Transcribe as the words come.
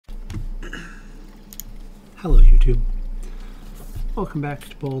Hello YouTube. Welcome back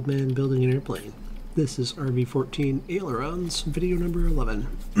to Bald Man Building an Airplane. This is RV-14 Ailerons, video number 11.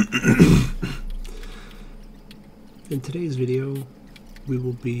 In today's video, we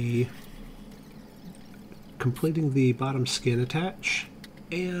will be completing the bottom skin attach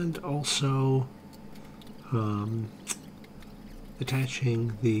and also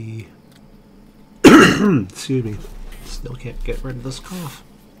attaching the excuse me, still can't get rid of this cough.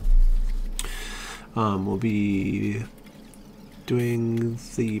 We'll be doing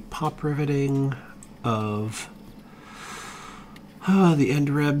the pop riveting of the end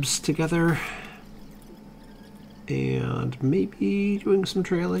ribs together and maybe doing some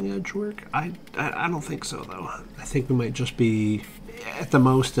trailing edge work. I don't think so though. I think we might just be, at the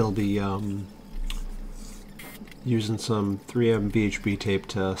most it'll be using some 3M VHB tape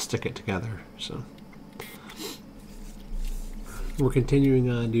to stick it together. So we're continuing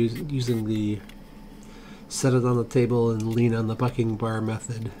on using the set it on the table and lean on the bucking bar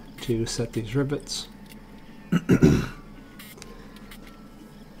method to set these rivets.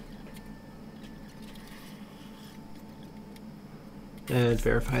 And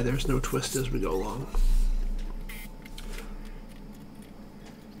verify there's no twist as we go along.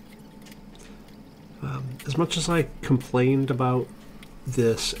 As much as I complained about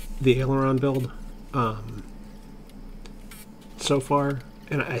the Aileron build so far,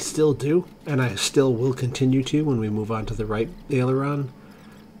 and I still do, and I still will continue to when we move on to the right aileron.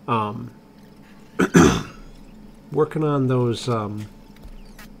 Working on those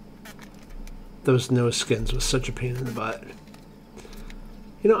nose skins was such a pain in the butt.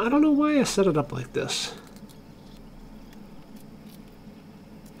 You know, I don't know why I set it up like this.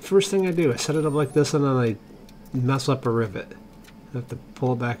 First thing I do, I set it up like this and then I mess up a rivet. I have to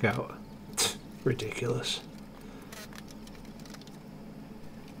pull it back out. Ridiculous.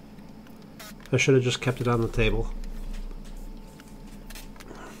 I should have just kept it on the table.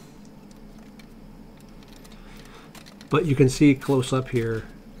 But you can see close up here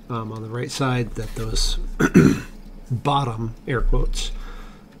on the right side that those bottom, air quotes,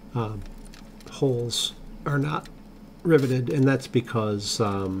 holes are not riveted, and that's because,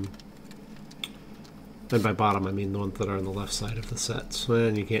 and by bottom I mean the ones that are on the left side of the sets,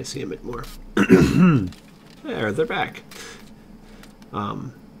 and you can't see them anymore. There, they're back.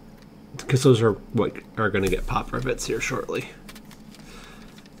 Because those are what are going to get pop rivets here shortly.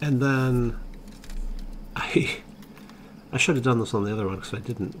 And then I should have done this on the other one because I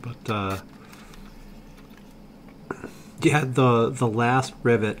didn't, but yeah, the last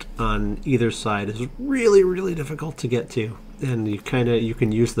rivet on either side is really difficult to get to, and you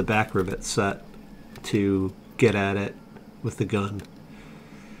can use the back rivet set to get at it with the gun.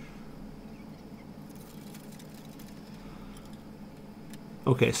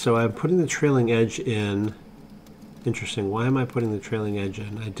 Okay, so I'm putting the trailing edge in. Interesting, why am I putting the trailing edge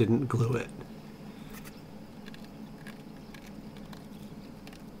in? I didn't glue it.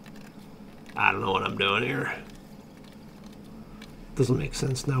 I don't know what I'm doing here. Doesn't make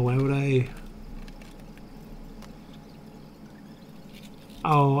sense now. Why would I?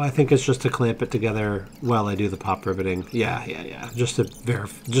 Oh, I think it's just to clamp it together while I do the pop riveting. Yeah. Just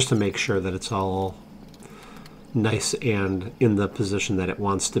to make sure that it's all nice and in the position that it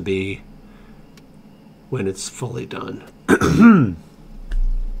wants to be when it's fully done.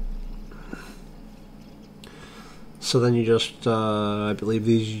 So then you just, I believe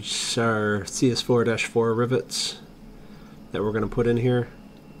these are CS4-4 rivets that we're going to put in here.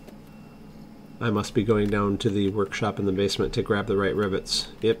 I must be going down to the workshop in the basement to grab the right rivets.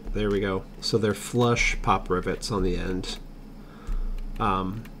 Yep, there we go. So they're flush pop rivets on the end.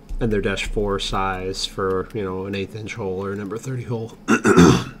 And they're -4 size for, you know, an 1/8 inch hole or a number 30 hole.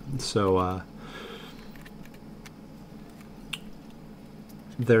 So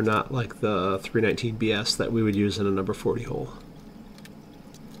they're not like the 319 BS that we would use in a number 40 hole.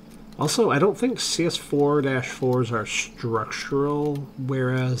 Also, I don't think CS4-4s are structural,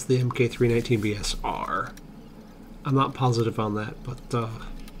 whereas the MK319 BS are. I'm not positive on that, but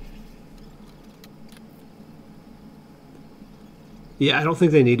yeah, I don't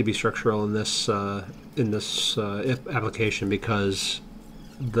think they need to be structural in this application because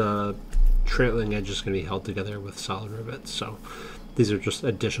the trailing edge is going to be held together with solid rivets. So these are just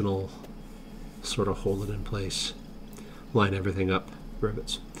additional sort of hold it in place, line everything up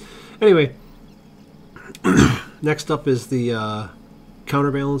rivets. Anyway, next up is the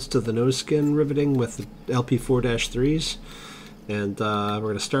counterbalance to the nose skin riveting with the LP4-3s. And we're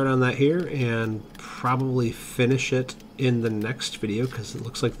going to start on that here and probably finish it in the next video because it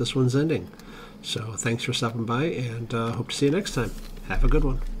looks like this one's ending. So thanks for stopping by, and hope to see you next time. Have a good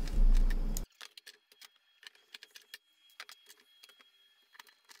one.